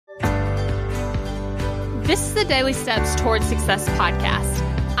This is the Daily Steps Towards Success podcast.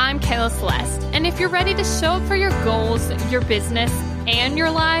 I'm Kayla Celeste, and if you're ready to show up for your goals, your business, and your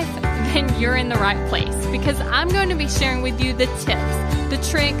life, then you're in the right place, because I'm going to be sharing with you the tips, the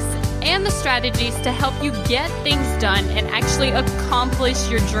tricks, and the strategies to help you get things done and actually accomplish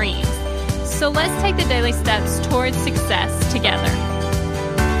your dreams. So let's take the daily steps towards success together.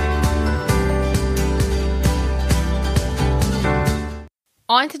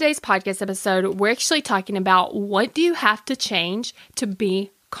 On today's podcast episode, we're actually talking about what do you have to change to be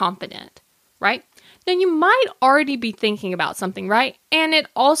confident, right? Now, you might already be thinking about something, right? And it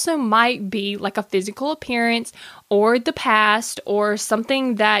also might be like a physical appearance or the past or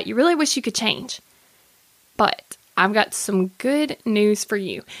something that you really wish you could change. But I've got some good news for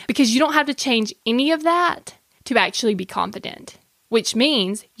you, because you don't have to change any of that to actually be confident, which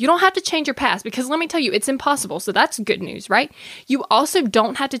means you don't have to change your past, because let me tell you, it's impossible. So that's good news, right? You also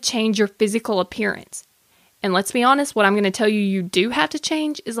don't have to change your physical appearance. And let's be honest, what I'm going to tell you do have to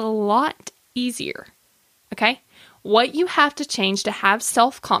change is a lot easier, okay? What you have to change to have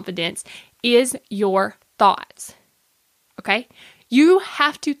self-confidence is your thoughts, okay? You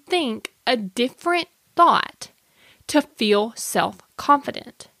have to think a different thought to feel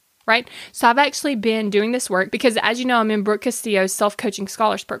self-confident, right? So I've actually been doing this work because, as you know, I'm in Brooke Castillo's Self-Coaching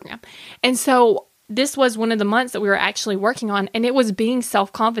Scholars Program. And so this was one of the months that we were actually working on, and it was being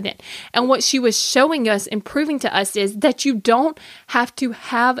self-confident. And what she was showing us and proving to us is that you don't have to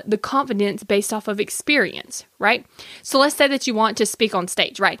have the confidence based off of experience, right? So let's say that you want to speak on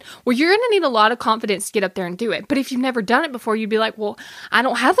stage, right? Well, you're going to need a lot of confidence to get up there and do it. But if you've never done it before, you'd be like, well, I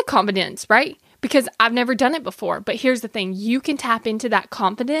don't have the confidence, right? Because I've never done it before. But here's the thing, you can tap into that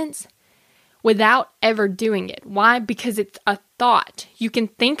confidence without ever doing it. Why? Because it's a thought. You can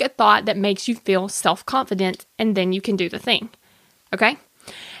think a thought that makes you feel self-confident, and then you can do the thing. Okay?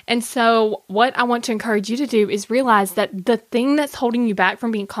 And so what I want to encourage you to do is realize that the thing that's holding you back from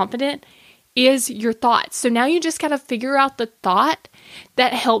being confident is your thoughts. So now you just got to figure out the thought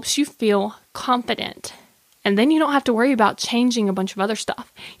that helps you feel confident. And then you don't have to worry about changing a bunch of other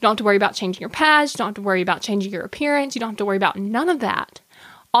stuff. You don't have to worry about changing your past. You don't have to worry about changing your appearance. You don't have to worry about none of that.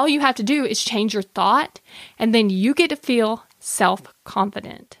 All you have to do is change your thought, and then you get to feel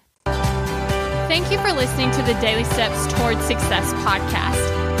self-confident. Thank you for listening to the Daily Steps Towards Success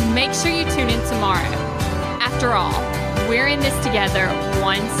podcast. Make sure you tune in tomorrow. After all, we're in this together,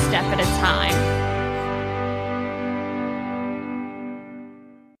 one step at a time.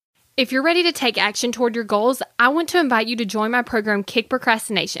 If you're ready to take action toward your goals, I want to invite you to join my program, Kick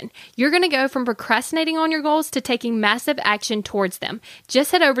Procrastination. You're going to go from procrastinating on your goals to taking massive action towards them.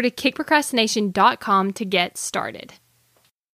 Just head over to kickprocrastination.com to get started.